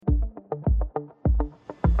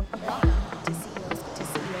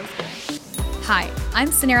Hi, I'm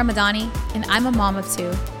Sanera Madani, and I'm a mom of two,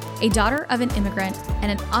 a daughter of an immigrant, and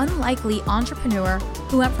an unlikely entrepreneur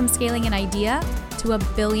who went from scaling an idea to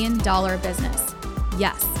 $1 billion business.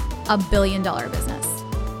 Yes, $1 billion business.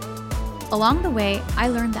 Along the way, I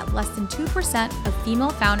learned that less than 2% of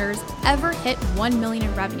female founders ever hit 1 million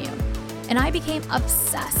in revenue, and I became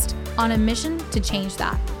obsessed on a mission to change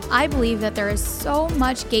that. I believe that there is so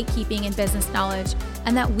much gatekeeping in business knowledge,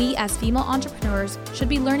 and that we as female entrepreneurs should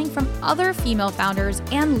be learning from other female founders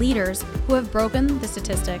and leaders who have broken the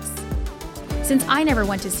statistics. Since I never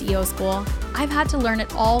went to CEO school, I've had to learn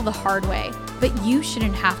it all the hard way, but you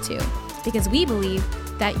shouldn't have to, because we believe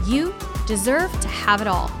that you deserve to have it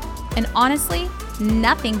all. And honestly,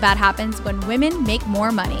 nothing bad happens when women make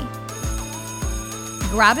more money.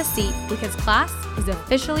 Grab a seat because class is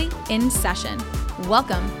officially in session.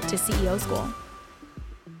 Welcome to CEO School.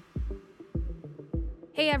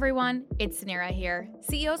 Hey everyone, it's Sanera here.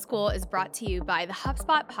 CEO School is brought to you by the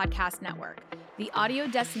HubSpot Podcast Network, the audio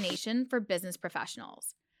destination for business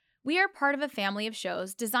professionals. We are part of a family of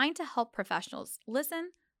shows designed to help professionals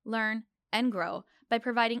listen, learn, and grow by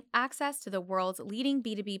providing access to the world's leading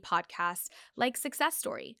B2B podcasts like Success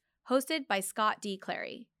Story, hosted by Scott D.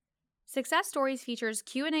 Clary. Success Stories features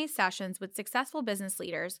Q&A sessions with successful business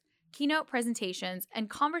leaders, keynote presentations, and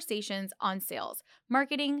conversations on sales,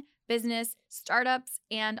 marketing, business, startups,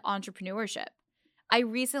 and entrepreneurship. I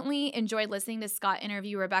recently enjoyed listening to Scott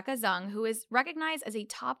interview Rebecca Zung, who is recognized as a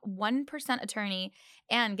top 1% attorney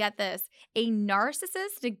and, get this, a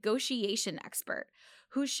narcissist negotiation expert,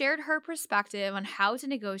 who shared her perspective on how to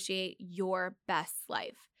negotiate your best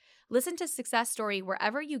life. Listen to Success Story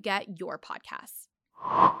wherever you get your podcasts.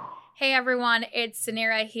 Hey everyone, it's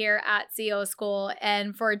Sanera here at CEO School,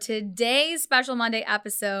 and for today's Special Monday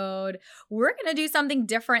episode, we're going to do something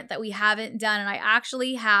different that we haven't done, and I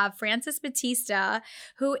actually have Frances Batista,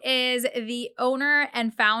 who is the owner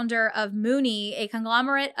and founder of Mooney, a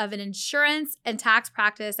conglomerate of an insurance and tax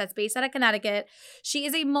practice that's based out of Connecticut. She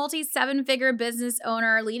is a multi-seven-figure business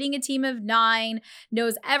owner, leading a team of 9,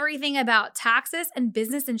 knows everything about taxes and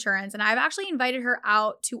business insurance, and I've actually invited her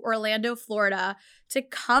out to Orlando, Florida, to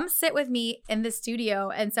come sit with me in the studio.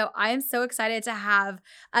 And so I am so excited to have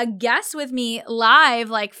a guest with me live,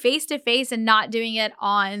 like face to face, and not doing it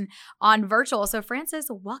on virtual. So Frances,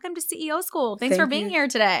 welcome to CEO School. Thanks for being here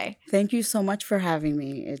today. Thank you so much for having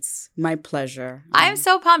me. It's my pleasure. I'm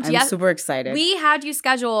so pumped. I'm super excited. We had you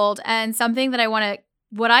scheduled, and something that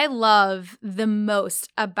what I love the most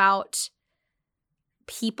about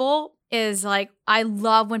people is I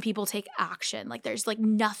love when people take action. There's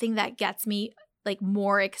nothing that gets me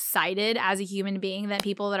more excited as a human being than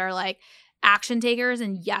people that are action takers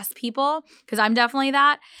and yes people, because I'm definitely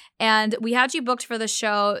that. And we had you booked for the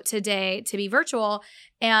show today to be virtual,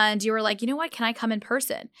 and you were like, you know what, can I come in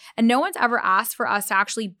person? And no one's ever asked for us to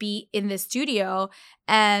actually be in the studio,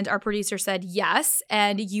 and our producer said yes,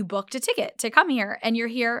 and you booked a ticket to come here, and you're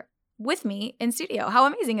here with me in studio. How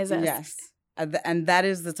amazing is this? Yes. And that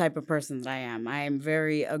is the type of person that I am. I am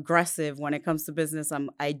very aggressive when it comes to business.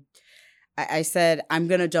 I said, I'm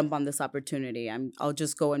going to jump on this opportunity. I'll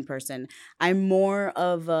just go in person. I'm more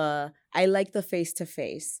of I like the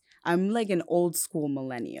face-to-face. I'm like an old school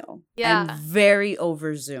millennial. Yeah. I'm very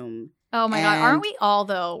over Zoom. Oh my God. Aren't we all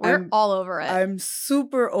though? We're all over it. I'm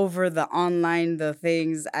super over the online, the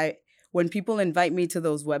things. When people invite me to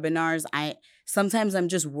those webinars, sometimes I'm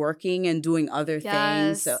just working and doing other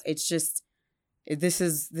things. So it's just, this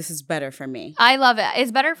is better for me. I love it.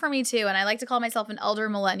 It's better for me too. And I like to call myself an elder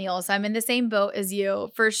millennial. So I'm in the same boat as you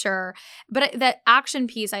for sure. But that action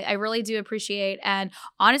piece, I really do appreciate. And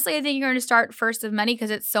honestly, I think you're going to start first of many because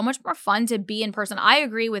it's so much more fun to be in person. I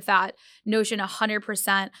agree with that notion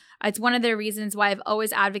 100%. It's one of the reasons why I've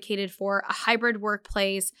always advocated for a hybrid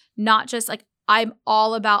workplace, not just I'm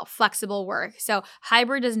all about flexible work. So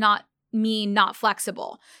hybrid does not mean not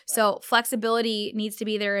flexible. So flexibility needs to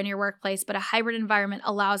be there in your workplace, but a hybrid environment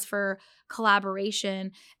allows for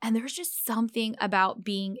collaboration. And there's just something about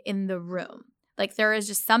being in the room. There is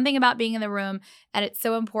just something about being in the room, and it's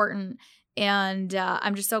so important. And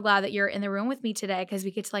I'm just so glad that you're in the room with me today because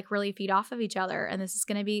we get to really feed off of each other. And this is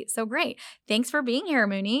going to be so great. Thanks for being here,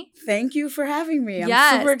 Mooney. Thank you for having me.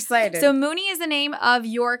 I'm super excited. So Mooney is the name of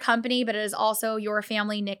your company, but it is also your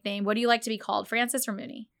family nickname. What do you like to be called, Frances or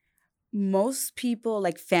Mooney? Most people,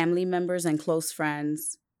 family members and close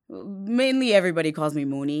friends, mainly everybody calls me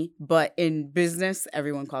Mooney, but in business,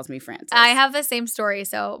 everyone calls me Frances. I have the same story.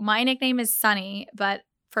 So my nickname is Sunny, but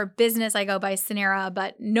For business, I go by Sanera,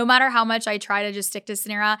 but no matter how much I try to just stick to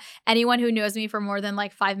Sanera, anyone who knows me for more than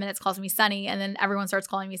like 5 minutes calls me Sunny, and then everyone starts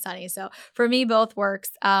calling me Sunny. So for me, both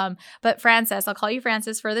works. But Frances, I'll call you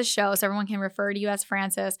Frances for the show so everyone can refer to you as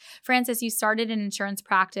Frances. Frances, you started an insurance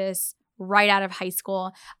practice right out of high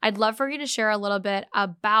school. I'd love for you to share a little bit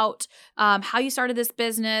about how you started this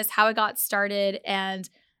business, how it got started, and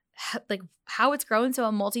like how it's grown to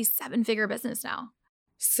a multi-7-figure business now.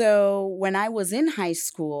 So when I was in high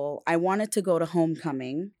school, I wanted to go to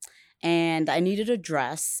homecoming and I needed a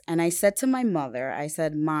dress. And I said to my mother, I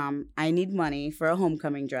said, Mom, I need money for a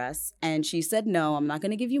homecoming dress. And she said, no, I'm not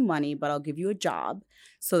going to give you money, but I'll give you a job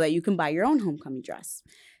so that you can buy your own homecoming dress.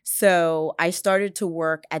 So I started to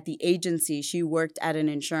work at the agency. She worked at an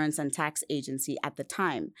insurance and tax agency at the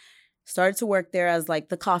time. Started to work there as like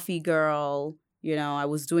the coffee girl. You know, I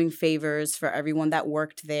was doing favors for everyone that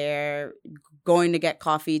worked there, going to get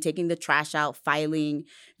coffee, taking the trash out, filing,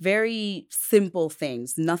 very simple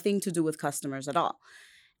things, nothing to do with customers at all.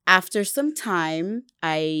 After some time,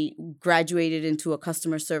 I graduated into a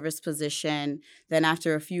customer service position. Then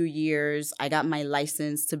after a few years, I got my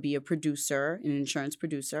license to be a producer, an insurance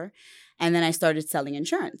producer. And then I started selling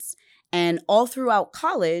insurance. And all throughout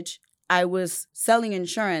college, I was selling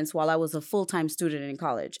insurance while I was a full-time student in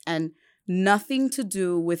college. And nothing to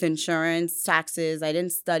do with insurance, taxes. I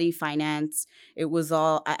didn't study finance. It was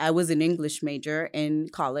all, I was an English major in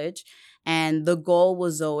college. And the goal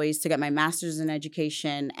was always to get my master's in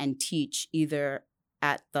education and teach either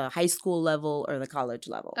at the high school level or the college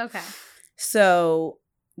level. Okay. So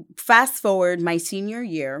fast forward my senior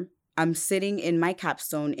year, I'm sitting in my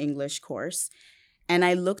capstone English course, and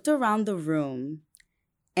I looked around the room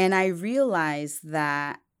and I realized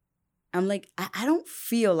that I'm like, I don't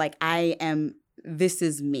feel like this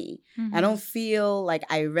is me. Mm-hmm. I don't feel like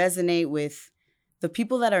I resonate with the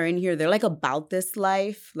people that are in here. They're like about this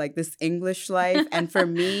life, like this English life. And for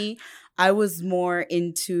me, I was more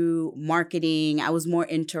into marketing. I was more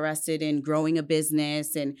interested in growing a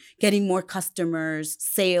business and getting more customers,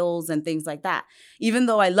 sales, and things like that. Even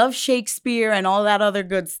though I love Shakespeare and all that other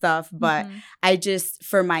good stuff, but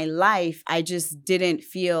for my life, I just didn't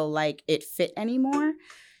feel like it fit anymore.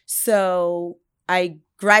 So I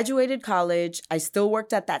graduated college. I still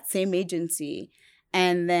worked at that same agency.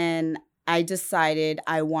 And then I decided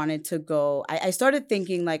I wanted to go. I started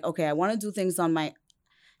thinking like, okay, I want to do things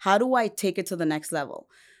how do I take it to the next level?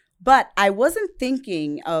 But I wasn't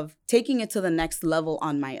thinking of taking it to the next level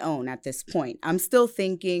on my own at this point. I'm still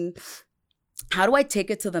thinking, how do I take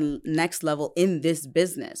it to the next level in this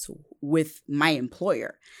business with my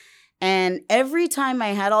employer? And every time I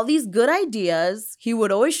had all these good ideas, he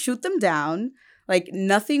would always shoot them down. Like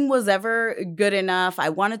nothing was ever good enough. I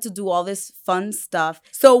wanted to do all this fun stuff.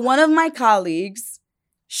 So one of my colleagues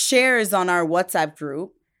shares on our WhatsApp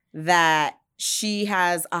group that she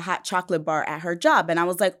has a hot chocolate bar at her job. And I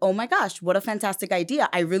was like, oh my gosh, what a fantastic idea.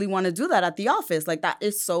 I really want to do that at the office. Like that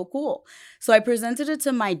is so cool. So I presented it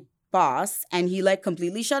to my boss and he like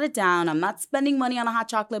completely shut it down. I'm not spending money on a hot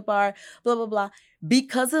chocolate bar, blah, blah, blah.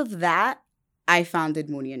 Because of that, I founded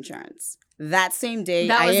Mooney Insurance. That same day.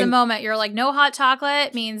 That was the moment. You're like, no hot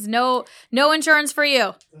chocolate means no insurance for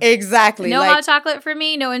you. Exactly. No hot chocolate for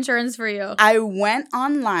me, no insurance for you. I went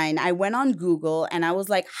online. I went on Google and I was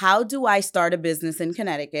like, how do I start a business in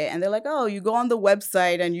Connecticut? And they're like, oh, you go on the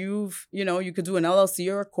website and you could do an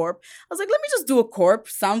LLC or a corp. I was like, let me just do a corp.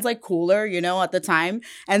 Sounds like cooler, at the time.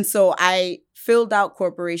 And so I filled out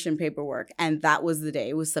corporation paperwork and that was the day.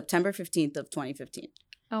 It was September 15th of 2015.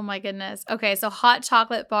 Oh my goodness. Okay, so hot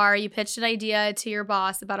chocolate bar. You pitched an idea to your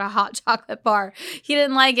boss about a hot chocolate bar. He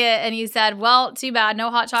didn't like it, and you said, well, too bad. No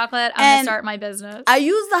hot chocolate. I'm going to start my business. I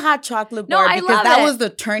used the hot chocolate bar because that was the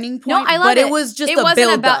turning point. No, I love it. But it was just a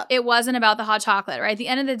build-up. It wasn't about the hot chocolate, right? At the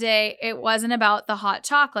end of the day, it wasn't about the hot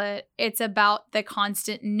chocolate. It's about the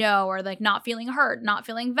constant no or like not feeling heard, not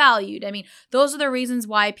feeling valued. I mean, those are the reasons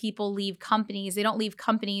why people leave companies. They don't leave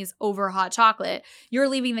companies over hot chocolate. You're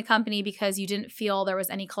leaving the company because you didn't feel there was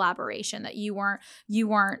any collaboration, that you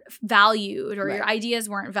weren't valued or your ideas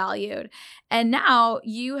weren't valued. And now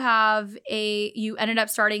you ended up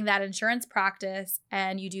starting that insurance practice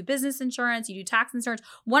and you do business insurance, you do tax insurance.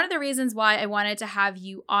 One of the reasons why I wanted to have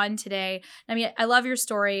you on today, I mean, I love your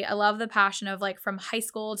story. I love the passion of like from high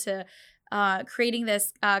school to creating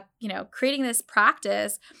this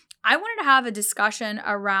practice. I wanted to have a discussion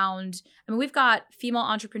around, we've got female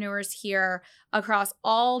entrepreneurs here across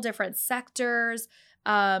all different sectors,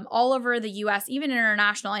 all over the US, even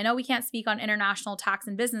international. I know we can't speak on international tax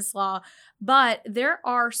and business law, but there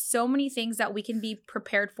are so many things that we can be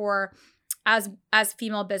prepared for as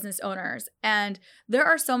female business owners. And there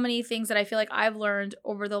are so many things that I feel like I've learned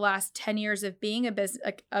over the last 10 years of being a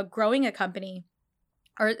business, growing a company,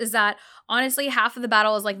 or is that honestly half of the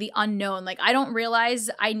battle is like the unknown. Like I don't realize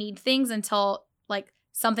I need things until like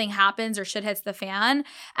something happens or shit hits the fan.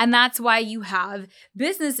 And that's why you have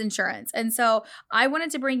business insurance. And so I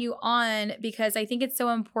wanted to bring you on because I think it's so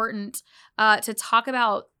important to talk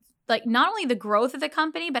about like not only the growth of the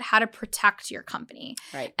company, but how to protect your company.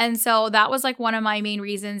 Right. And so that was like one of my main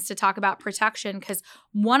reasons to talk about protection, because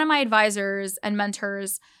one of my advisors and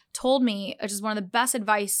mentors told me, which is one of the best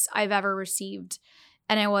advice I've ever received.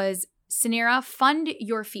 And it was, Suneera, fund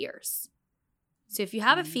your fears. So if you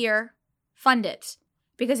have a fear, fund it.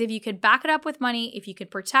 Because if you could back it up with money, if you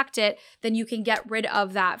could protect it, then you can get rid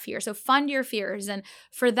of that fear. So fund your fears. And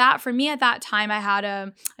for me at that time, I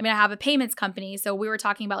have a payments company. So we were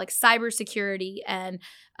talking about like cybersecurity, and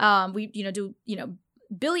we do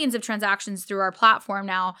billions of transactions through our platform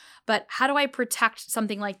now. But how do I protect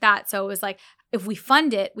something like that? So it was like, if we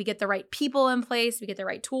fund it, we get the right people in place, we get the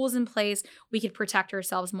right tools in place, we could protect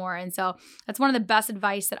ourselves more. And so that's one of the best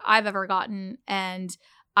advice that I've ever gotten. And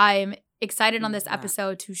I'm excited on this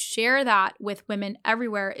episode to share that with women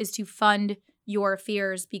everywhere, is to fund your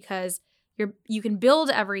fears, because you can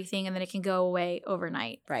build everything and then it can go away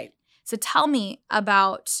overnight. Right. So tell me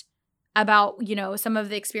about some of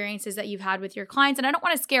the experiences that you've had with your clients. And I don't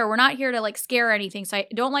want to scare. We're not here to like scare anything. So I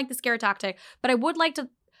don't like the scare tactic, but I would like to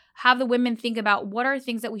have the women think about what are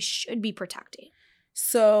things that we should be protecting.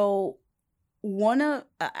 So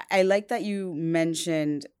I like that you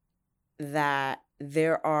mentioned that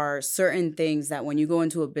there are certain things that when you go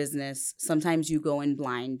into a business, sometimes you go in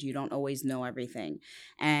blind. You don't always know everything.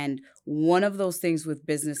 And one of those things with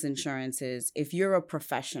business insurance is if you're a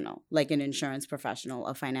professional, like an insurance professional,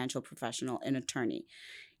 a financial professional, an attorney,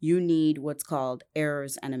 you need what's called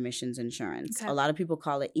errors and omissions insurance. Okay. A lot of people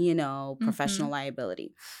call it E&O, professional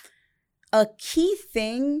liability. A key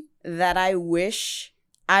thing that I wish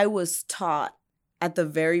I was taught at the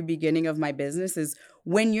very beginning of my business is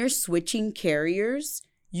when you're switching carriers,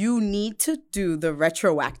 you need to do the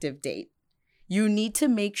retroactive date. You need to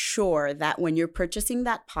make sure that when you're purchasing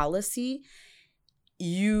that policy,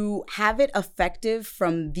 you have it effective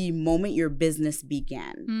from the moment your business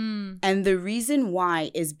began. And the reason why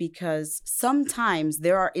is because sometimes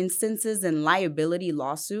there are instances in liability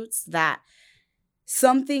lawsuits that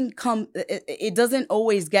it doesn't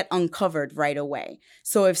always get uncovered right away.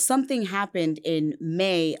 So if something happened in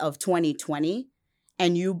May of 2020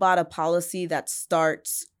 and you bought a policy that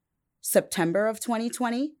starts September of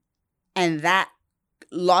 2020 and that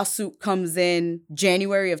lawsuit comes in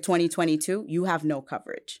January of 2022, you have no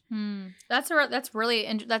coverage. That's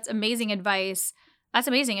amazing advice. That's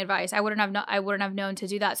amazing advice. I wouldn't have known to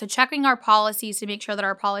do that. So checking our policies to make sure that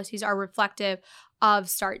our policies are reflective of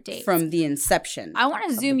start dates. From the inception. I want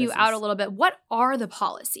to zoom you out a little bit. What are the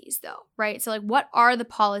policies though, right? So like what are the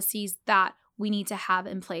policies that we need to have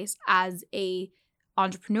in place as a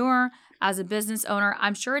entrepreneur, as a business owner?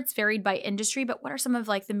 I'm sure it's varied by industry, but what are some of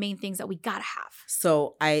like the main things that we gotta have?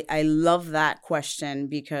 So I love that question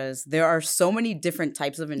because there are so many different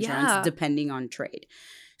types of insurance depending on trade.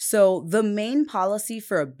 So the main policy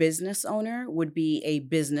for a business owner would be a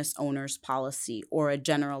business owner's policy or a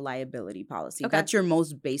general liability policy. Okay. That's your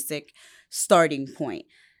most basic starting point.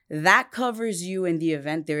 That covers you in the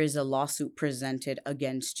event there is a lawsuit presented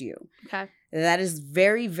against you. Okay. That is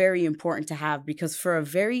very, very important to have because for a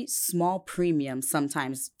very small premium,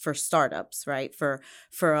 sometimes for startups, right? For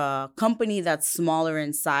a company that's smaller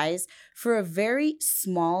in size, for a very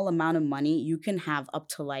small amount of money, you can have up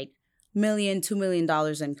to like $1 million, $2 million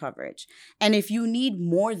in coverage. And if you need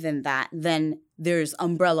more than that, then there's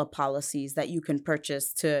umbrella policies that you can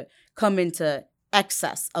purchase to come into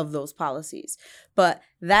excess of those policies. But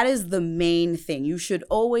that is the main thing. You should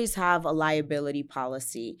always have a liability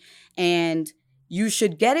policy and you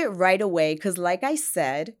should get it right away because like I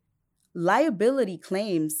said, liability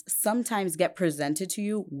claims sometimes get presented to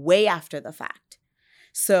you way after the fact.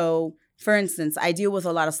 So for instance, I deal with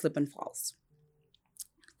a lot of slip and falls.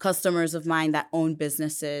 Customers of mine that own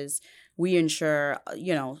businesses, we insure,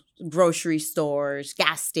 grocery stores,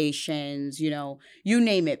 gas stations, you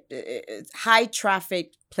name it, high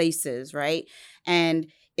traffic places, right? And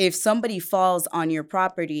if somebody falls on your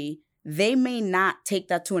property, they may not take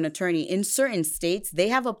that to an attorney. In certain states, they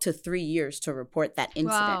have up to 3 years to report that incident.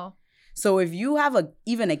 Wow. So if you have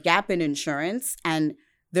even a gap in insurance and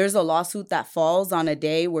there's a lawsuit that falls on a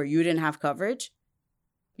day where you didn't have coverage,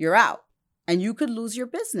 you're out. And you could lose your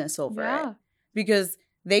business over it because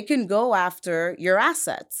they can go after your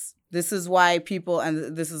assets. This is why people,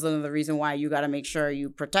 and this is another reason why you got to make sure you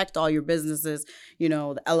protect all your businesses, the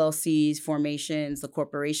LLCs, formations, the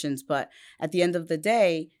corporations. But at the end of the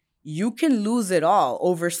day, you can lose it all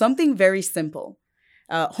over something very simple.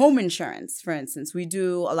 Home insurance, for instance. We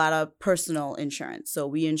do a lot of personal insurance. So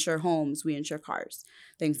we insure homes, we insure cars,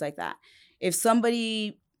 things like that. If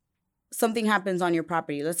something happens on your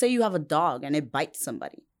property, let's say you have a dog and it bites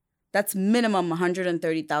somebody, that's minimum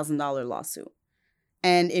 $130,000 lawsuit.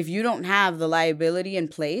 And if you don't have the liability in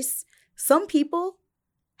place, some people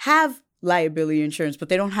have liability insurance, but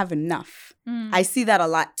they don't have enough. I see that a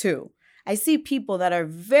lot too. I see people that are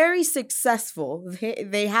very successful.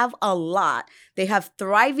 They have a lot. They have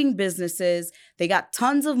thriving businesses. They got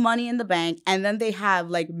tons of money in the bank. And then they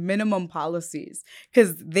have like minimum policies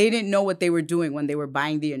because they didn't know what they were doing when they were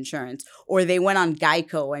buying the insurance. Or they went on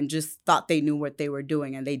Geico and just thought they knew what they were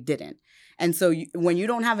doing and they didn't. And so when you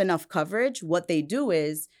don't have enough coverage, what they do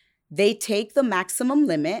is they take the maximum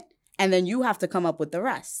limit and then you have to come up with the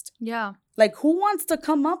rest. Yeah. Like, who wants to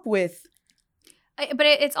come up with... But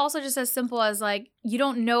it's also just as simple as like, you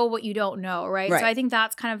don't know what you don't know, right? So I think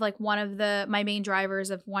that's kind of like one of my main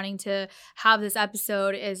drivers of wanting to have this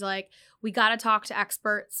episode is like, we got to talk to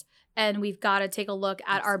experts and we've got to take a look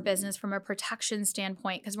at our business from a protection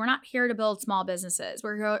standpoint because we're not here to build small businesses.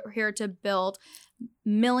 We're here to build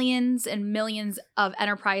millions and millions of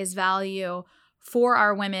enterprise value for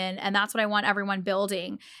our women. And that's what I want everyone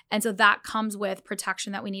building. And so that comes with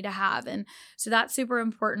protection that we need to have. And so that's super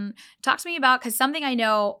important. Talk to me about, because something I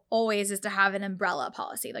know always is to have an umbrella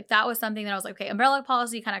policy. Like that was something that I was like, okay, umbrella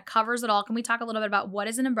policy kind of covers it all. Can we talk a little bit about what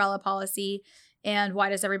is an umbrella policy and why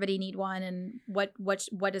does everybody need one and what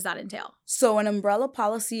does that entail? So an umbrella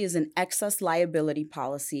policy is an excess liability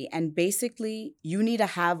policy. And basically, you need to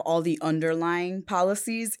have all the underlying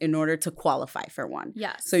policies in order to qualify for one.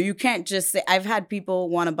 Yes. So you can't just say, I've had people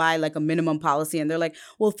want to buy like a minimum policy and they're like,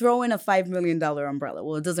 well, throw in a $5 million umbrella.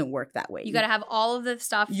 Well, it doesn't work that way. You got to have all of the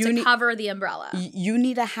stuff to cover the umbrella. You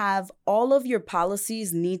need to have all of your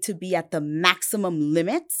policies need to be at the maximum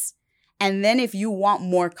limits. And then if you want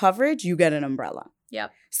more coverage, you get an umbrella.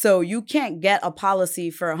 Yep. So you can't get a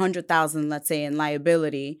policy for $100,000, let's say, in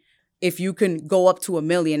liability, if you can go up to $1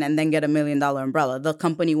 million and then get $1 million umbrella. The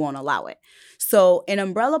company won't allow it. So an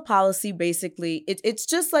umbrella policy, basically, it's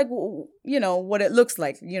just like, what it looks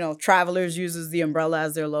like. Travelers uses the umbrella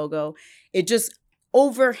as their logo. It just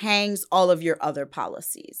overhangs all of your other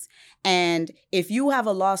policies. And if you have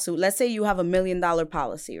a lawsuit, let's say you have $1 million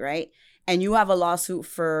policy, right? And you have a lawsuit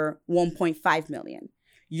for $1.5 million.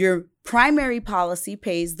 Your primary policy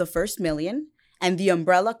pays the first $1 million, and the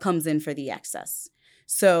umbrella comes in for the excess.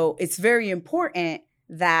 So it's very important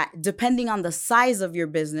that depending on the size of your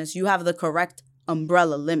business, you have the correct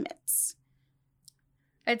umbrella limits.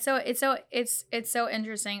 It's so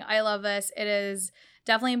interesting. I love this. It is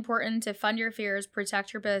definitely important to fund your fears,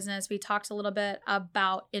 protect your business. We talked a little bit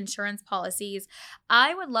about insurance policies.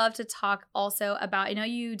 I would love to talk also about, I know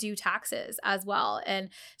you do taxes as well. And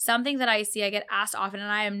something that I see, I get asked often,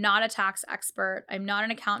 and I am not a tax expert. I'm not an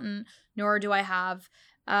accountant, nor do I have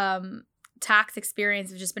tax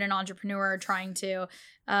experience. I've just been an entrepreneur trying to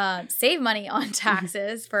save money on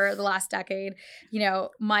taxes for the last decade.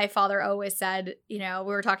 My father always said, we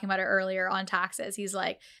were talking about it earlier on taxes. He's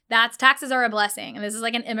like, taxes are a blessing. And this is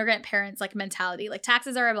like an immigrant parent's like mentality. Like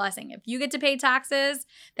taxes are a blessing. If you get to pay taxes,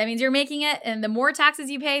 that means you're making it. And the more taxes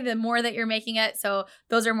you pay, the more that you're making it. So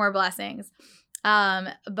those are more blessings.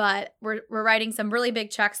 But we're writing some really big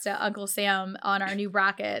checks to Uncle Sam on our new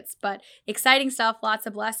brackets, but exciting stuff, lots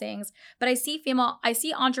of blessings. But I see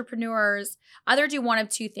entrepreneurs either do one of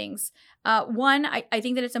two things. One, I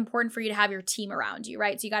think that it's important for you to have your team around you,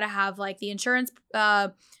 right? So you got to have like the insurance,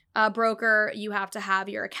 broker, you have to have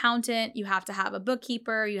your accountant, you have to have a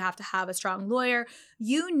bookkeeper, you have to have a strong lawyer.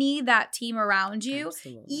 You need that team around you.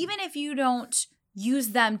 Absolutely. Even if you don't use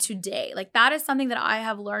them today. Like that is something that I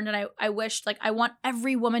have learned, and I wish, like, I want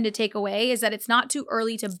every woman to take away is that it's not too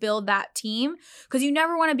early to build that team, because you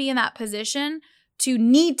never want to be in that position to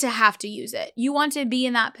need to have to use it. You want to be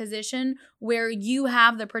in that position where you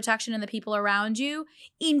have the protection and the people around you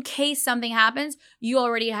in case something happens. You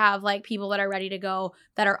already have like people that are ready to go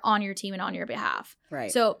that are on your team and on your behalf.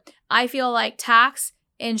 Right. So I feel like tax,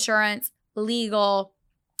 insurance, legal,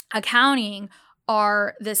 accounting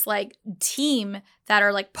are this like team that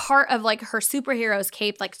are like part of like her superhero's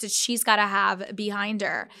cape, like that she's got to have behind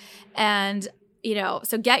her. And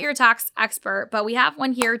so get your tax expert, but we have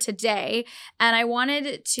one here today. And I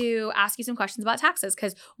wanted to ask you some questions about taxes,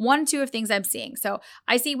 because two of things I'm seeing. So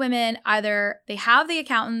I see women, either they have the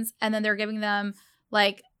accountants and then they're giving them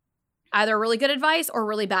like either really good advice or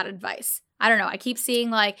really bad advice. I don't know. I keep seeing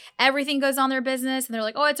like everything goes on their business and they're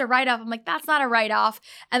like, oh, it's a write-off. I'm like, that's not a write-off.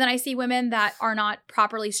 And then I see women that are not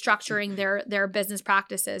properly structuring their business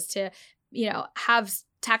practices to, have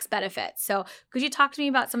tax benefits. So could you talk to me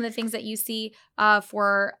about some of the things that you see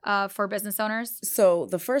for business owners? So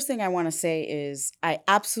the first thing I want to say is I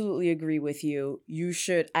absolutely agree with you.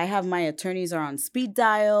 I have my attorneys are on speed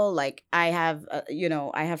dial. Like I have,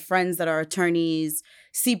 I have friends that are attorneys,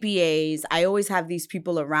 CPAs. I always have these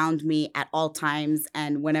people around me at all times.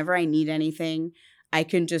 And whenever I need anything, I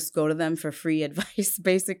can just go to them for free advice,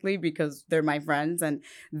 basically, because they're my friends and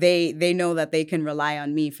they know that they can rely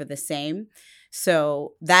on me for the same.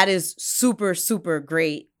 So that is super, super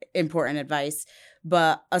great, important advice.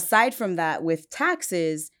 But aside from that, with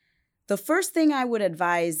taxes, the first thing I would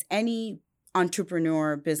advise any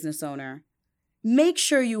entrepreneur, business owner, make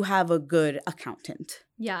sure you have a good accountant.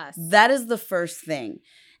 Yes. That is the first thing.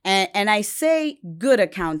 And I say good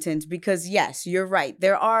accountant because, yes, you're right.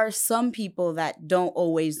 There are some people that don't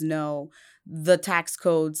always know the tax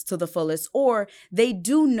codes to the fullest, or they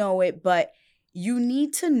do know it, but you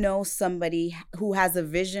need to know somebody who has a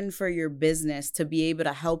vision for your business to be able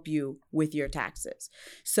to help you with your taxes.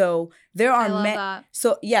 So there are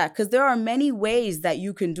because there are many ways that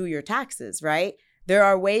you can do your taxes, right? There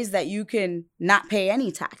are ways that you can not pay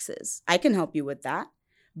any taxes. I can help you with that.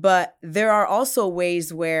 But there are also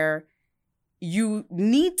ways where you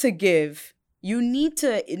need to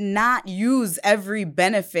not use every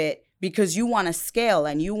benefit because you want to scale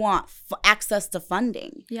and you want access to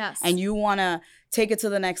funding. Yes. And you want to take it to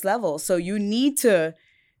the next level. So you need there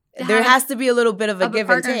has to be a little bit of a give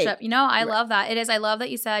and take. I love that. It is. I love that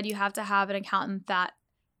you said you have to have an accountant that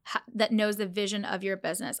knows the vision of your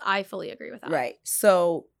business. I fully agree with that. Right.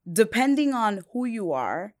 So depending on who you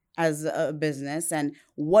are as a business and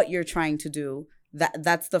what you're trying to do,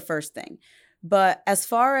 that's the first thing. But as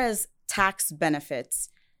far as tax benefits,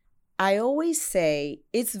 I always say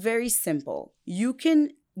it's very simple. You can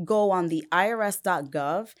go on the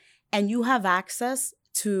irs.gov and you have access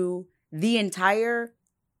to the entire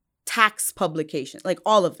tax publication, like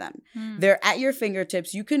all of them. They're at your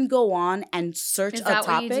fingertips. You can go on and search a topic. Is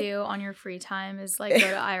that what you do on your free time is like go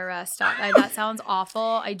to irs.gov? That sounds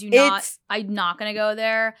awful. I'm not going to go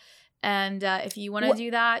there. And if you want to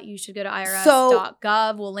do that, you should go to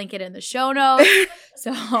irs.gov. We'll link it in the show notes.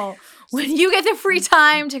 So when you get the free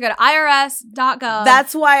time to go to irs.gov,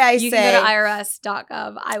 that's why you can go to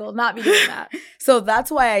irs.gov. I will not be doing that. So that's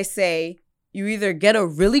why I say you either get a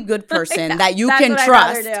really good person that you can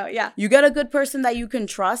trust. Yeah. You get a good person that you can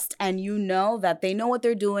trust and you know that they know what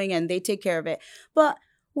they're doing and they take care of it. But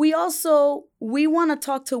we want to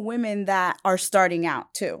talk to women that are starting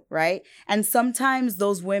out too, right? And sometimes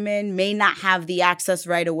those women may not have the access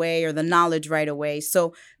right away or the knowledge right away.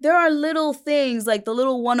 So there are little things like the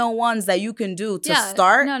little 101s that you can do to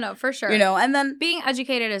start. No, for sure. And then being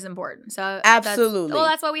educated is important. So absolutely.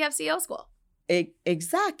 That's why we have CEO school.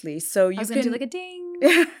 Exactly. So you can do like a ding.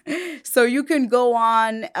 So you can go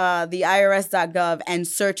on the irs.gov and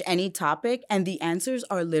search any topic and the answers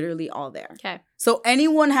are literally all there. Okay. So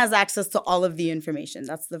anyone has access to all of the information.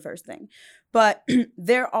 That's the first thing. But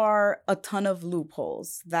there are a ton of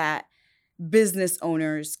loopholes that business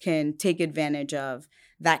owners can take advantage of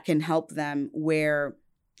that can help them where,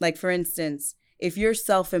 like, for instance, if you're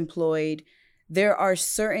self-employed, there are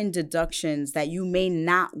certain deductions that you may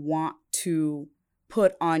not want to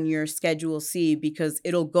put on your Schedule C because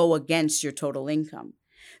it'll go against your total income.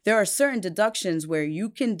 There are certain deductions where you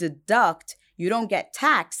can deduct, you don't get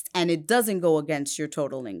taxed, and it doesn't go against your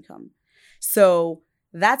total income. So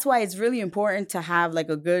that's why it's really important to have like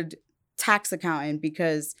a good tax accountant,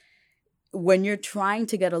 because when you're trying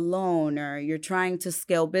to get a loan or you're trying to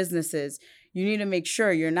scale businesses, you need to make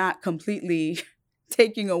sure you're not completely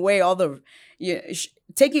taking away all the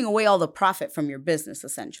profit from your business,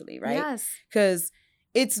 essentially, right? Yes. Because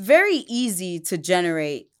it's very easy to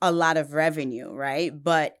generate a lot of revenue, right?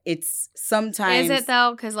 But it's sometimes... Is it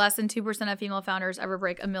though? Because less than 2% of female founders ever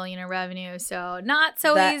break $1 million in revenue. So not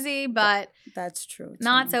so easy, but... That's true.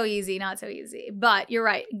 Not so easy. But you're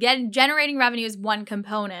right. Generating revenue is one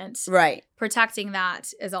component. Right. Protecting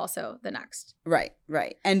that is also the next. Right.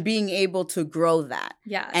 And being able to grow that.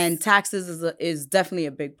 Yes. And taxes is definitely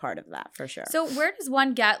a big part of that, for sure. So where does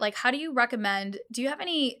one get, like, how do you recommend, do you have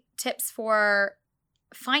any tips for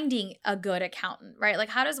finding a good accountant, right? Like,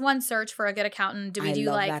 how does one search for a good accountant? I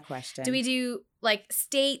love that question. Do we do like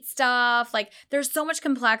state stuff? Like, there's so much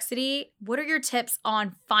complexity. What are your tips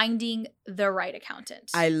on finding the right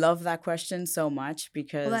accountant? I love that question so much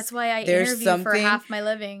because that's why I interview for half my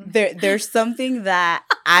living. There's something that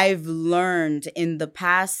I've learned in the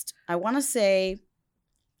past, I want to say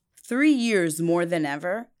 3 years more than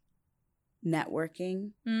ever,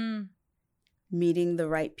 networking, meeting the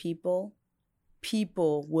right people.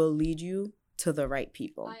 People will lead you to the right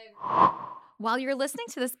people. While you're listening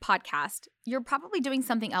to this podcast, you're probably doing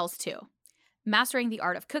something else too. Mastering the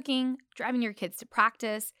art of cooking, driving your kids to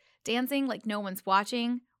practice, dancing like no one's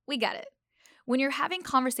watching. We get it. When you're having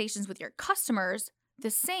conversations with your customers, the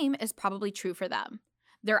same is probably true for them.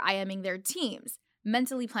 They're IMing their teams,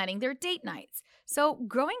 mentally planning their date nights. So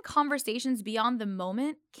growing conversations beyond the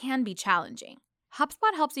moment can be challenging.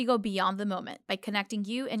 HubSpot helps you go beyond the moment by connecting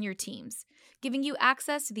you and your teams, giving you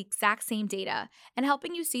access to the exact same data, and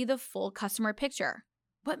helping you see the full customer picture.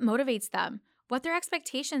 What motivates them, what their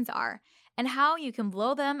expectations are, and how you can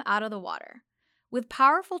blow them out of the water. With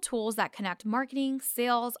powerful tools that connect marketing,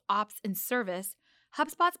 sales, ops, and service,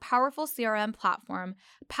 HubSpot's powerful CRM platform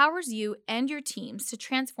powers you and your teams to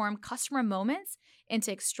transform customer moments into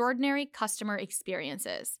extraordinary customer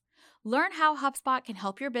experiences. Learn how HubSpot can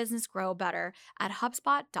help your business grow better at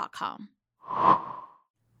HubSpot.com.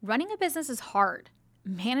 Running a business is hard.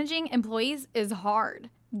 Managing employees is hard.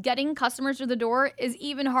 Getting customers through the door is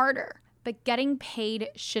even harder. But getting paid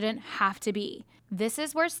shouldn't have to be. This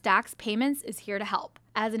is where Stax Payments is here to help.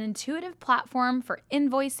 As an intuitive platform for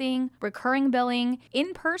invoicing, recurring billing,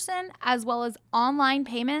 in-person, as well as online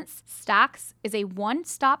payments, Stax is a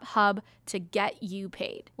one-stop hub to get you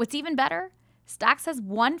paid. What's even better? Stax has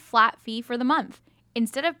one flat fee for the month,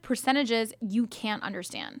 instead of percentages you can't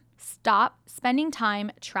understand. Stop spending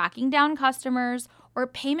time tracking down customers or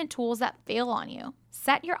payment tools that fail on you.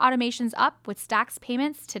 Set your automations up with Stax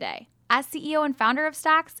Payments today. As CEO and founder of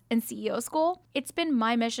Stax and CEO School, it's been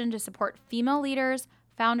my mission to support female leaders,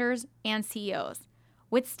 founders, and CEOs.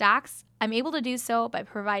 With Stax, I'm able to do so by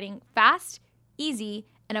providing fast, easy,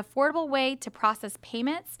 and affordable way to process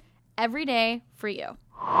payments every day for you.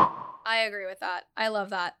 I agree with that. I love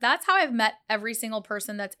that. That's how I've met every single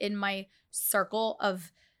person that's in my circle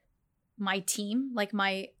of my team, like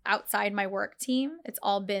my outside my work team. It's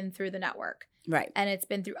all been through the network. Right. And it's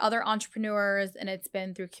been through other entrepreneurs and it's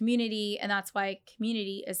been through community. And that's why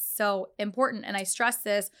community is so important. And I stress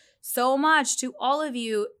this so much to all of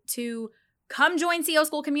you to come join CEO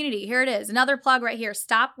School community. Here it is. Another plug right here.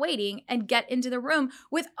 Stop waiting and get into the room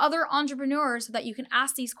with other entrepreneurs so that you can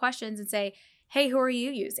ask these questions and say, hey, who are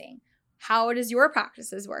you using? How does your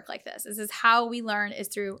practices work like this? This is how we learn, is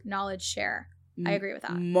through knowledge share. I agree with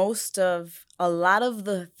that. A lot of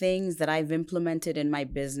the things that I've implemented in my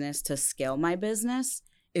business to scale my business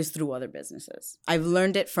is through other businesses. I've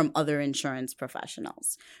learned it from other insurance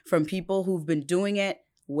professionals, from people who've been doing it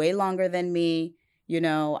way longer than me. You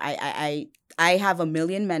know, I have a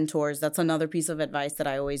million mentors. That's another piece of advice that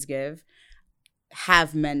I always give.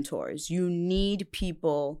 Have mentors. You need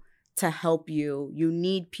people to help you. You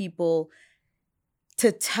need people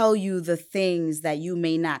to tell you the things that you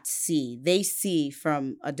may not see. They see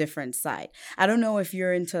from a different side. I don't know if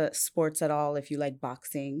you're into sports at all, if you like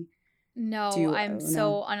boxing. No, I'm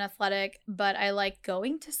so unathletic, but I like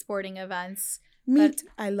going to sporting events.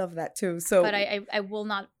 I love that too. But I will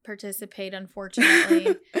not participate,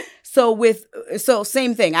 unfortunately. So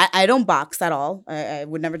same thing. I don't box at all. I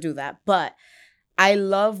would never do that. But I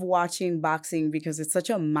love watching boxing because it's such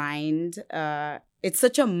a mind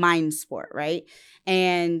sport, right?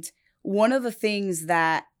 And one of the things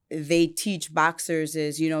that they teach boxers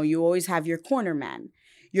is, you know, you always have your corner man.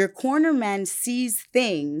 Your corner man sees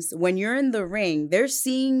things when you're in the ring. They're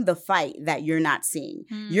seeing the fight that you're not seeing.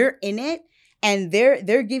 You're in it, and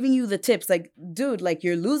they're giving you the tips, like, dude, like,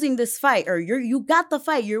 you're losing this fight, or you got the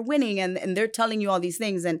fight, you're winning, and they're telling you all these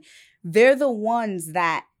things, and they're the ones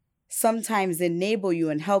that sometimes enable you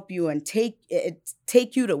and help you and take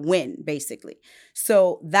you to win, basically.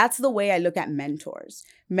 So that's the way I look at mentors.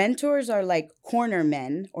 Mentors are like corner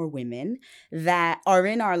men or women that are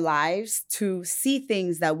in our lives to see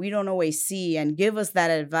things that we don't always see and give us that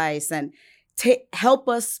advice and help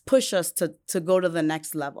us, push us to go to the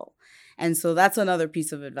next level. And so that's another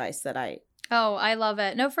piece of advice that I love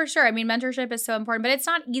it. No, for sure. I mean, mentorship is so important, but it's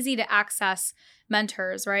not easy to access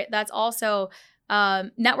mentors, right? That's also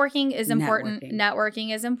networking is important.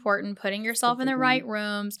 Networking is important. Putting yourself in the right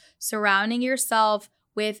rooms, surrounding yourself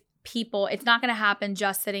with people. It's not going to happen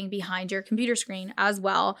just sitting behind your computer screen as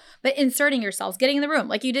well, but inserting yourselves, getting in the room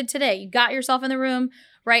like you did today. You got yourself in the room,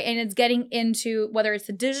 right? And it's getting into, whether it's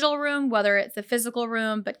the digital room, whether it's the physical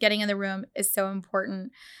room, but getting in the room is so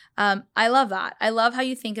important. I love that. I love how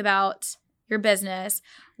you think about your business.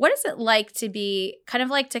 What is it like to be we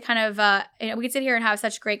could sit here and have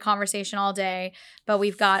such great conversation all day, but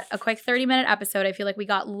we've got a quick 30-minute episode. I feel like we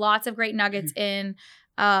got lots of great nuggets in.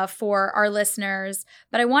 for our listeners.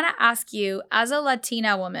 But I want to ask you, as a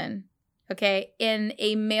Latina woman, okay, in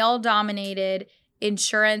a male-dominated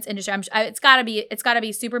insurance industry, it's got to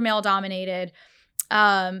be super male-dominated.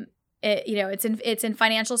 It's in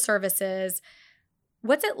financial services.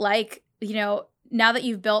 What's it like, now that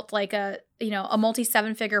you've built like a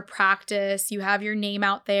multi-7-figure practice, you have your name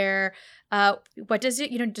out there. What does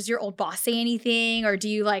does your old boss say anything, or do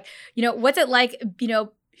you what's it like,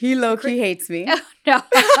 He low-key hates me. No.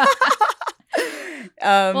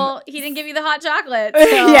 Well, he didn't give you the hot chocolate. So.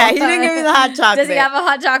 Yeah, he didn't give me the hot chocolate. Does he have a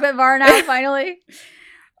hot chocolate bar now, finally?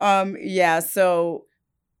 Yeah, so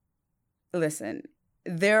listen,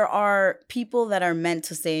 there are people that are meant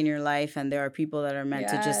to stay in your life, and there are people that are meant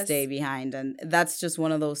to just stay behind. And that's just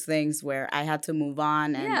one of those things where I had to move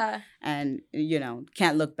on and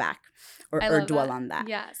can't look back or dwell on that.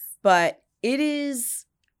 Yes. But it's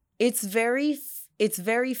very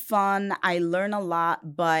fun. I learn a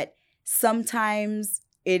lot, but sometimes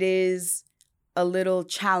it is a little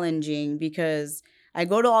challenging because I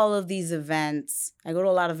go to all of these events. I go to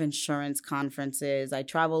a lot of insurance conferences. I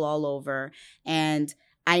travel all over, and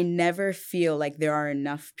I never feel like there are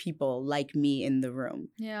enough people like me in the room.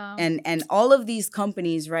 Yeah. And all of these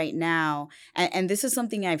companies right now, and this is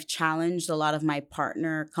something I've challenged a lot of my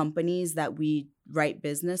partner companies that we write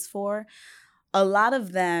business for. A lot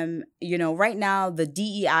of them, right now, the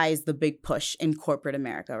DEI is the big push in corporate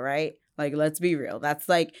America, right? Like, let's be real. That's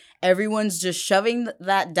like everyone's just shoving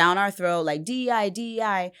that down our throat, like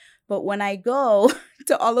DEI. But when I go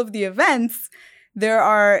to all of the events, there's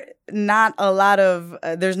not a lot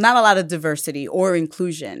of diversity or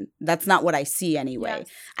inclusion. That's not what I see anyway. Yes.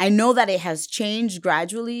 I know that it has changed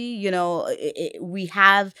gradually. We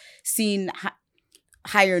have seen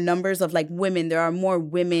higher numbers of like women. There are more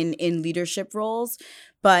women in leadership roles,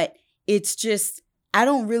 but it's just, I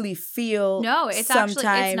don't really feel. No, it's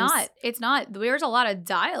not. There's a lot of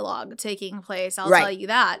dialogue taking place. I'll tell you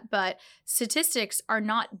that. But statistics are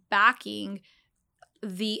not backing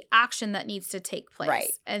the action that needs to take place.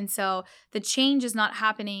 Right. And so the change is not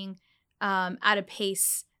happening at a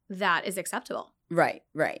pace that is acceptable. Right.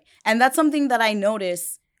 And that's something that I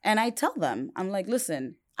notice, and I tell them, I'm like,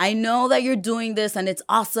 listen, I know that you're doing this and it's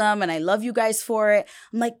awesome and I love you guys for it.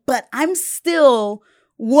 I'm like, but I'm still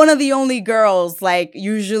one of the only girls like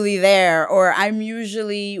usually there, or I'm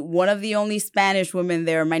usually one of the only Spanish women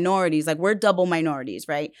there, minorities. Like, we're double minorities,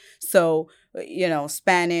 right? So,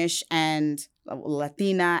 Spanish and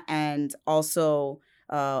Latina and also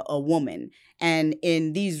a woman. And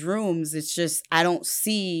in these rooms, it's just, I don't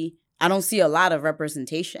see a lot of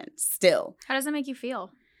representation still. How does that make you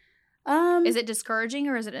feel? Is it discouraging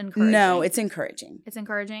or is it encouraging? No, it's encouraging. It's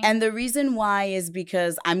encouraging. And the reason why is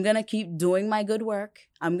because I'm going to keep doing my good work.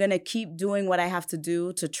 I'm going to keep doing what I have to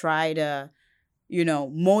do to try to,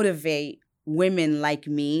 motivate women like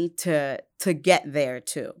me to get there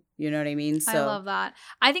too. You know what I mean? So I love that.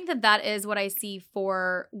 I think that is what I see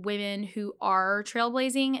for women who are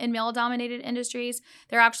trailblazing in male-dominated industries.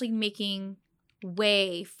 They're actually making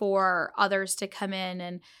way for others to come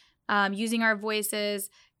in and using our voices.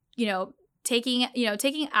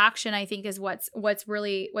 Taking action, I think, is what's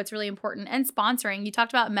really important. And sponsoring. You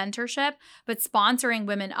talked about mentorship, but sponsoring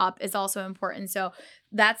women up is also important. So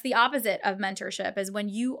that's the opposite of mentorship, is when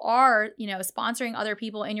you are, sponsoring other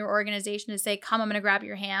people in your organization to say, come, I'm going to grab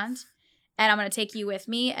your hand and I'm going to take you with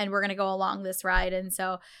me and we're going to go along this ride. And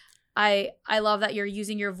so I love that you're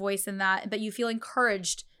using your voice in that, but you feel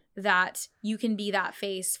encouraged that you can be that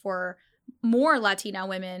face for more Latina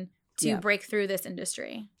women to break through this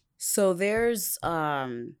industry. So there's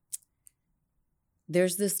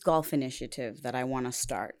this golf initiative that I want to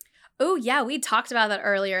start. Oh, yeah. We talked about that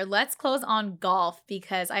earlier. Let's close on golf,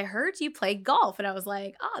 because I heard you play golf and I was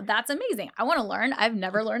like, oh, that's amazing. I want to learn. I've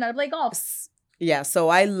never learned how to play golf. Yeah. So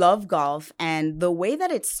I love golf. And the way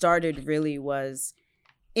that it started really was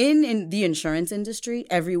in the insurance industry,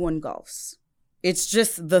 everyone golfs. It's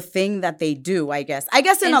just the thing that they do, I guess.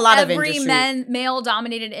 In a lot of industries. Every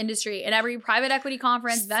male-dominated industry, in every private equity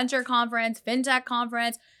conference, venture conference, fintech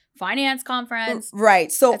conference, finance conference.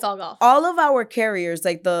 Right. So it's all golf. All of our carriers,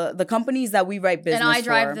 like the companies that we write business for. And I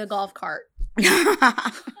drive the golf cart.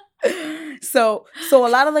 So a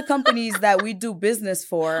lot of the companies that we do business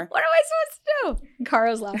for. What am I supposed to do?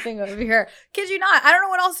 Cara's laughing over here. Kid you not. I don't know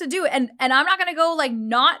what else to do. And I'm not going to go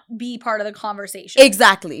not be part of the conversation.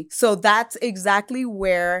 Exactly. So that's exactly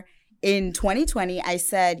where in 2020 I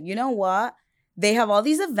said, you know what? They have all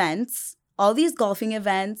these events, all these golfing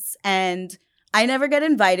events, and I never get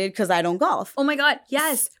invited because I don't golf. Oh my God.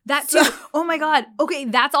 Yes. That too. Oh my God. Okay.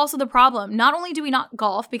 That's also the problem. Not only do we not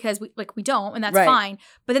golf because we don't, and that's fine,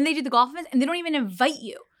 but then they do the golf events and they don't even invite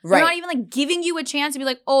you. They're not even like giving you a chance to be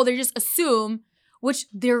like, oh, they just assume, which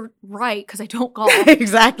they're right because I don't golf.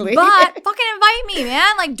 Exactly. But fucking invite me,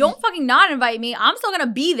 man. Like, don't fucking not invite me. I'm still going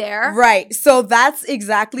to be there. Right. So that's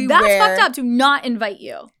exactly that's where. That's fucked up to not invite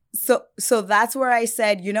you. So that's where I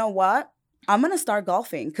said, you know what? I'm going to start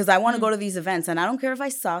golfing because I want to go to these events. And I don't care if I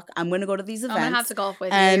suck. I'm going to go to these events. I'm going to have to golf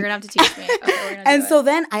with you. You're going to have to teach me. Okay, and so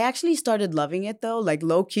then I actually started loving it though, like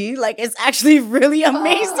low key. Like it's actually really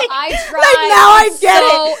amazing. I tried. Like now I get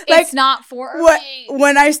it. Like, it's not for me.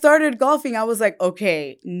 When I started golfing, I was like,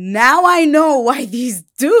 okay, now I know why these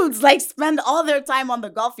dudes like spend all their time on the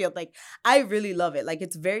golf field. Like I really love it. Like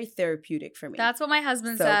it's very therapeutic for me. That's what my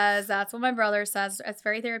husband says. That's what my brother says. It's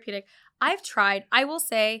very therapeutic. I've tried. I will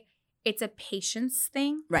say, it's a patience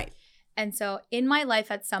thing. Right. And so in my life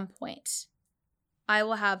at some point, I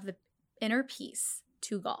will have the inner peace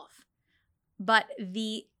to golf. But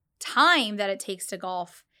the time that it takes to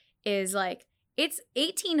golf is like, it's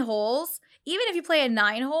 18 holes. Even if you play a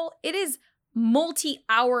 9-hole, it is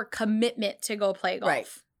multi-hour commitment to go play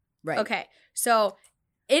golf. Right. Okay. So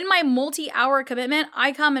in my multi-hour commitment,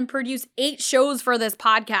 I come and produce 8 shows for this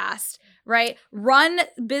podcast. Right? Run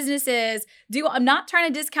businesses. I'm not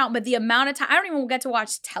trying to discount, but the amount of time, I don't even get to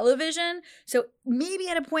watch television. So maybe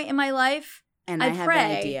at a point in my life, and I have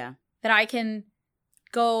an idea that I can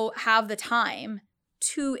go have the time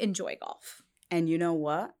to enjoy golf. And you know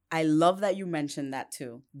what? I love that you mentioned that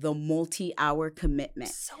too. The multi-hour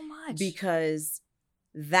commitment. So much. Because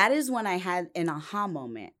that is when I had an aha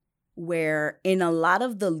moment where in a lot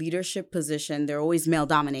of the leadership position, they're always male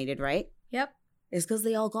dominated, right? Yep. It's because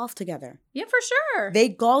they all golf together. Yeah, for sure. They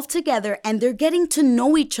golf together and they're getting to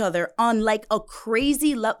know each other on like a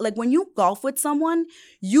crazy level. Like when you golf with someone,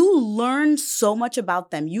 you learn so much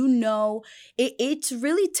about them. You know, it's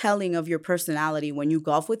really telling of your personality when you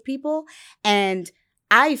golf with people. And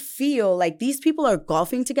I feel like these people are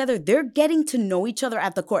golfing together. They're getting to know each other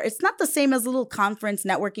at the court. It's not the same as a little conference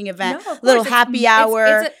networking event, little happy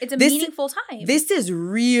hour. It's a meaningful time. This is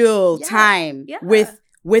real time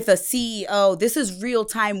with a CEO. This is real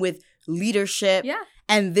time with leadership. Yeah.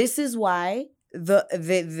 And this is why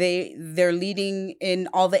they're leading in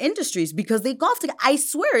all the industries because they golf together. I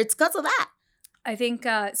swear it's because of that. I think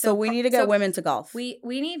so we need to get women to golf. We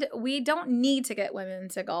don't need to get women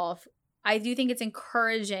to golf. I do think it's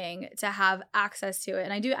encouraging to have access to it.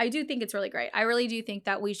 And I do think it's really great. I really do think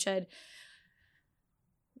that we should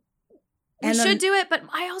do it, but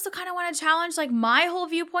I also kind of want to challenge, like, my whole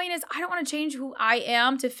viewpoint is I don't want to change who I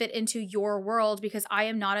am to fit into your world because I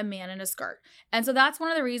am not a man in a skirt. And so that's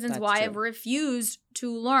one of the reasons why I've refused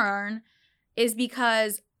to learn is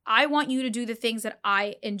because I want you to do the things that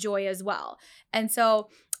I enjoy as well. And so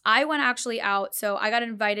I went actually out. So I got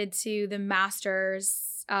invited to the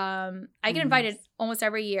Masters. I get invited almost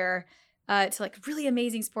every year to like really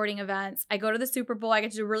amazing sporting events. I go to the Super Bowl. I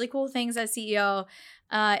get to do really cool things as CEO.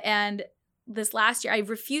 And this last year, I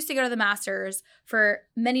refused to go to the Masters for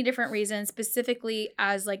many different reasons, specifically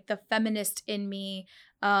as like the feminist in me.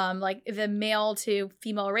 Like the male to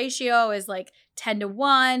female ratio is like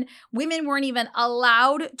 10-1. Women weren't even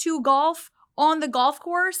allowed to golf on the golf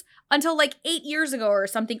course until like 8 years ago or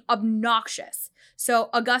something obnoxious. So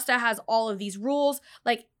Augusta has all of these rules.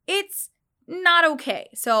 Like it's not okay.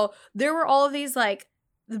 So there were all of these like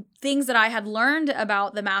things that I had learned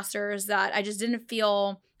about the Masters that I just didn't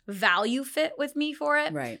feel value fit with me for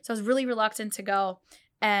it. Right. So I was really reluctant to go.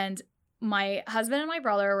 And my husband and my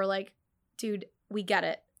brother were like, dude, we get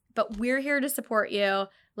it, but we're here to support you.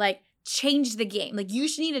 Like, change the game. Like, you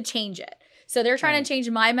should need to change it. So they're trying to change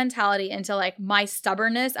my mentality into like my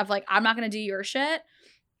stubbornness of like, I'm not going to do your shit.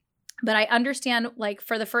 But I understand, like,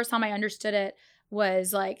 for the first time I understood it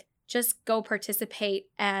was like, just go participate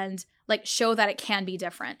and like show that it can be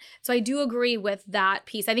different. So I do agree with that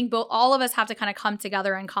piece. I think all of us have to kind of come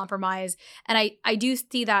together and compromise. And I do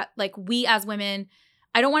see that like we as women,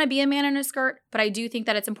 I don't want to be a man in a skirt, but I do think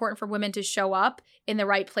that it's important for women to show up in the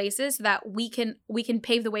right places so that we can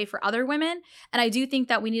pave the way for other women. And I do think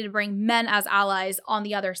that we need to bring men as allies on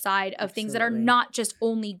the other side of things that are not just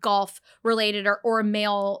only golf related or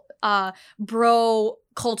male bro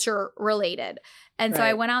culture related. And so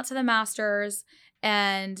I went out to the Masters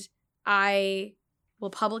and I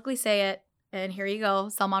will publicly say it. And here you go,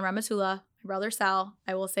 Salman Rahmatullah, my brother Sal.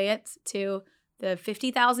 I will say it to the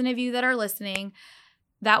 50,000 of you that are listening.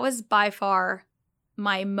 That was by far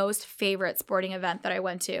my most favorite sporting event that I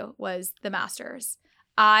went to was the Masters.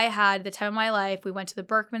 I had the time of my life. We went to the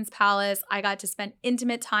Berkman's Palace. I got to spend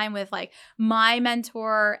intimate time with like my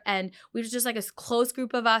mentor, and we was just like a close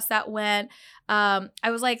group of us that went. I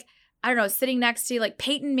was like, I don't know, sitting next to like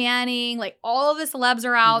Peyton Manning, like all of the celebs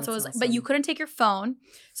are out. So it was, awesome. But you couldn't take your phone.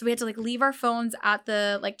 So we had to like leave our phones at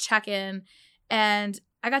the like check-in. And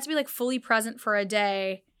I got to be like fully present for a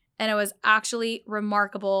day. And it was actually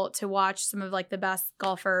remarkable to watch some of like the best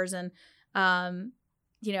golfers and,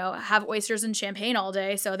 you know, have oysters and champagne all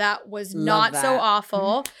day. So that was not so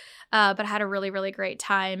awful. But I had a really, really great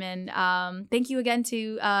time. And thank you again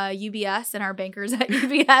to UBS and our bankers at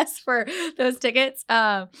UBS for those tickets.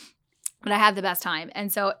 But I had the best time.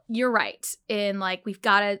 And so you're right in like, we've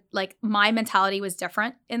got to, like, my mentality was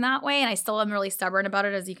different in that way. And I still am really stubborn about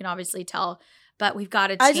it, as you can obviously tell. But we've got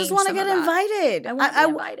to change. I just want to get invited. I want to be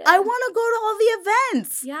invited. I want to go to all the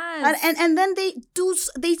events. Yes. And then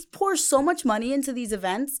they pour so much money into these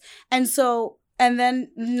events. And then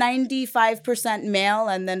 95% male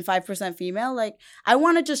and then 5% female. Like, I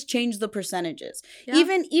want to just change the percentages. Yeah.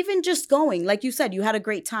 Even just going, like you said, you had a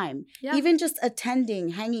great time. Yeah. Even just attending,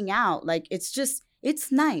 hanging out, like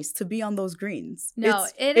it's nice to be on those greens. No,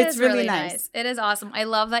 it's really nice. It is awesome. I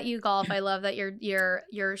love that you golf. I love that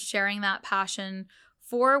you're sharing that passion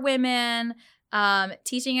for women.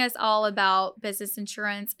 Teaching us all about business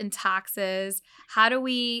insurance and taxes. How do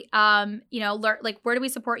we, learn, like, where do we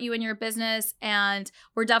support you in your business? And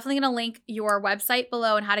we're definitely going to link your website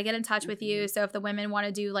below and how to get in touch with you. So if the women want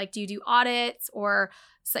to do, like, do you do audits, or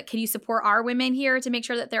can you support our women here to make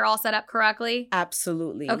sure that they're all set up correctly?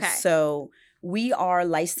 Absolutely. Okay. So we are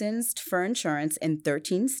licensed for insurance in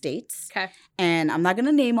 13 states. Okay. And I'm not going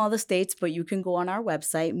to name all the states, but you can go on our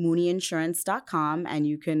website, mooneyinsurance.com, and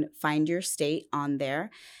you can find your state on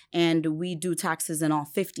there. And we do taxes in all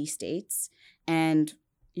 50 states. And,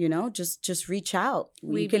 just reach out.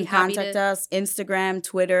 You can contact us, Instagram,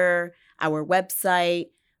 Twitter, our website.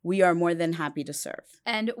 We are more than happy to serve.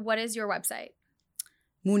 And what is your website?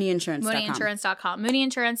 mooneyinsurance.com.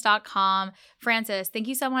 mooneyinsurance.com. Frances, thank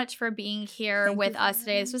you so much for being here with us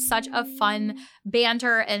today. This was such a fun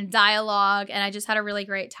banter and dialogue, and I just had a really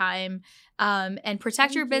great time. And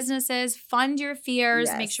protect your businesses, fund your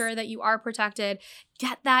fears, make sure that you are protected.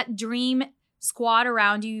 Get that dream squad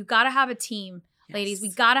around you. You got to have a team. Ladies, we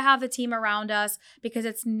got to have the team around us, because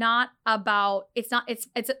it's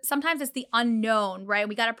sometimes it's the unknown, right?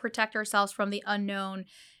 We got to protect ourselves from the unknown.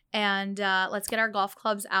 And let's get our golf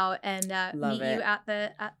clubs out and meet you at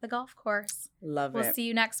the golf course. We'll see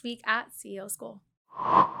you next week at CEO School.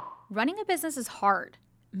 Running a business is hard.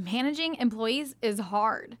 Managing employees is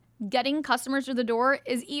hard. Getting customers through the door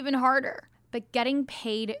is even harder. But getting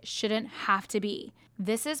paid shouldn't have to be.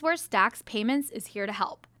 This is where Stax Payments is here to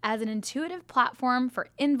help. As an intuitive platform for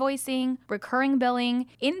invoicing, recurring billing,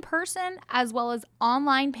 in-person, as well as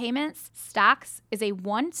online payments, Stax is a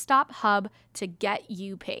one-stop hub to get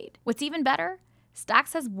you paid. What's even better?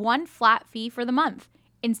 Stax has one flat fee for the month,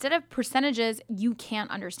 instead of percentages you can't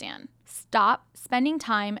understand. Stop spending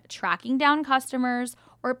time tracking down customers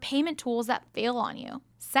or payment tools that fail on you.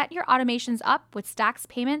 Set your automations up with Stax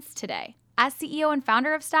Payments today. As CEO and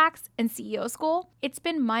founder of Stax and CEO School, it's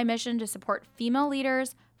been my mission to support female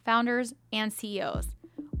leaders, founders, and CEOs.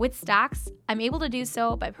 With Stax, I'm able to do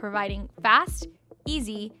so by providing fast,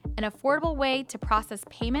 easy, and affordable way to process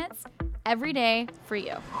payments every day for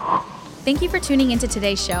you. Thank you for tuning into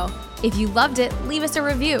today's show. If you loved it, leave us a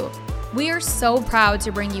review. We are so proud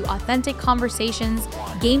to bring you authentic conversations,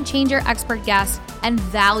 game-changer expert guests, and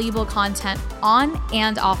valuable content on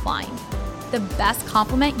and offline. The best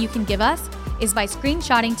compliment you can give us is by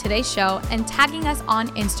screenshotting today's show and tagging us on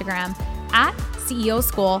Instagram at CEO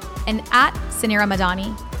School and at Suneera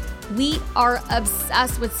Madani. We are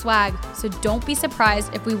obsessed with swag, so don't be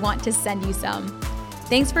surprised if we want to send you some.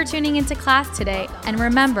 Thanks for tuning into class today, and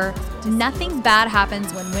remember, nothing bad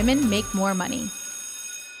happens when women make more money.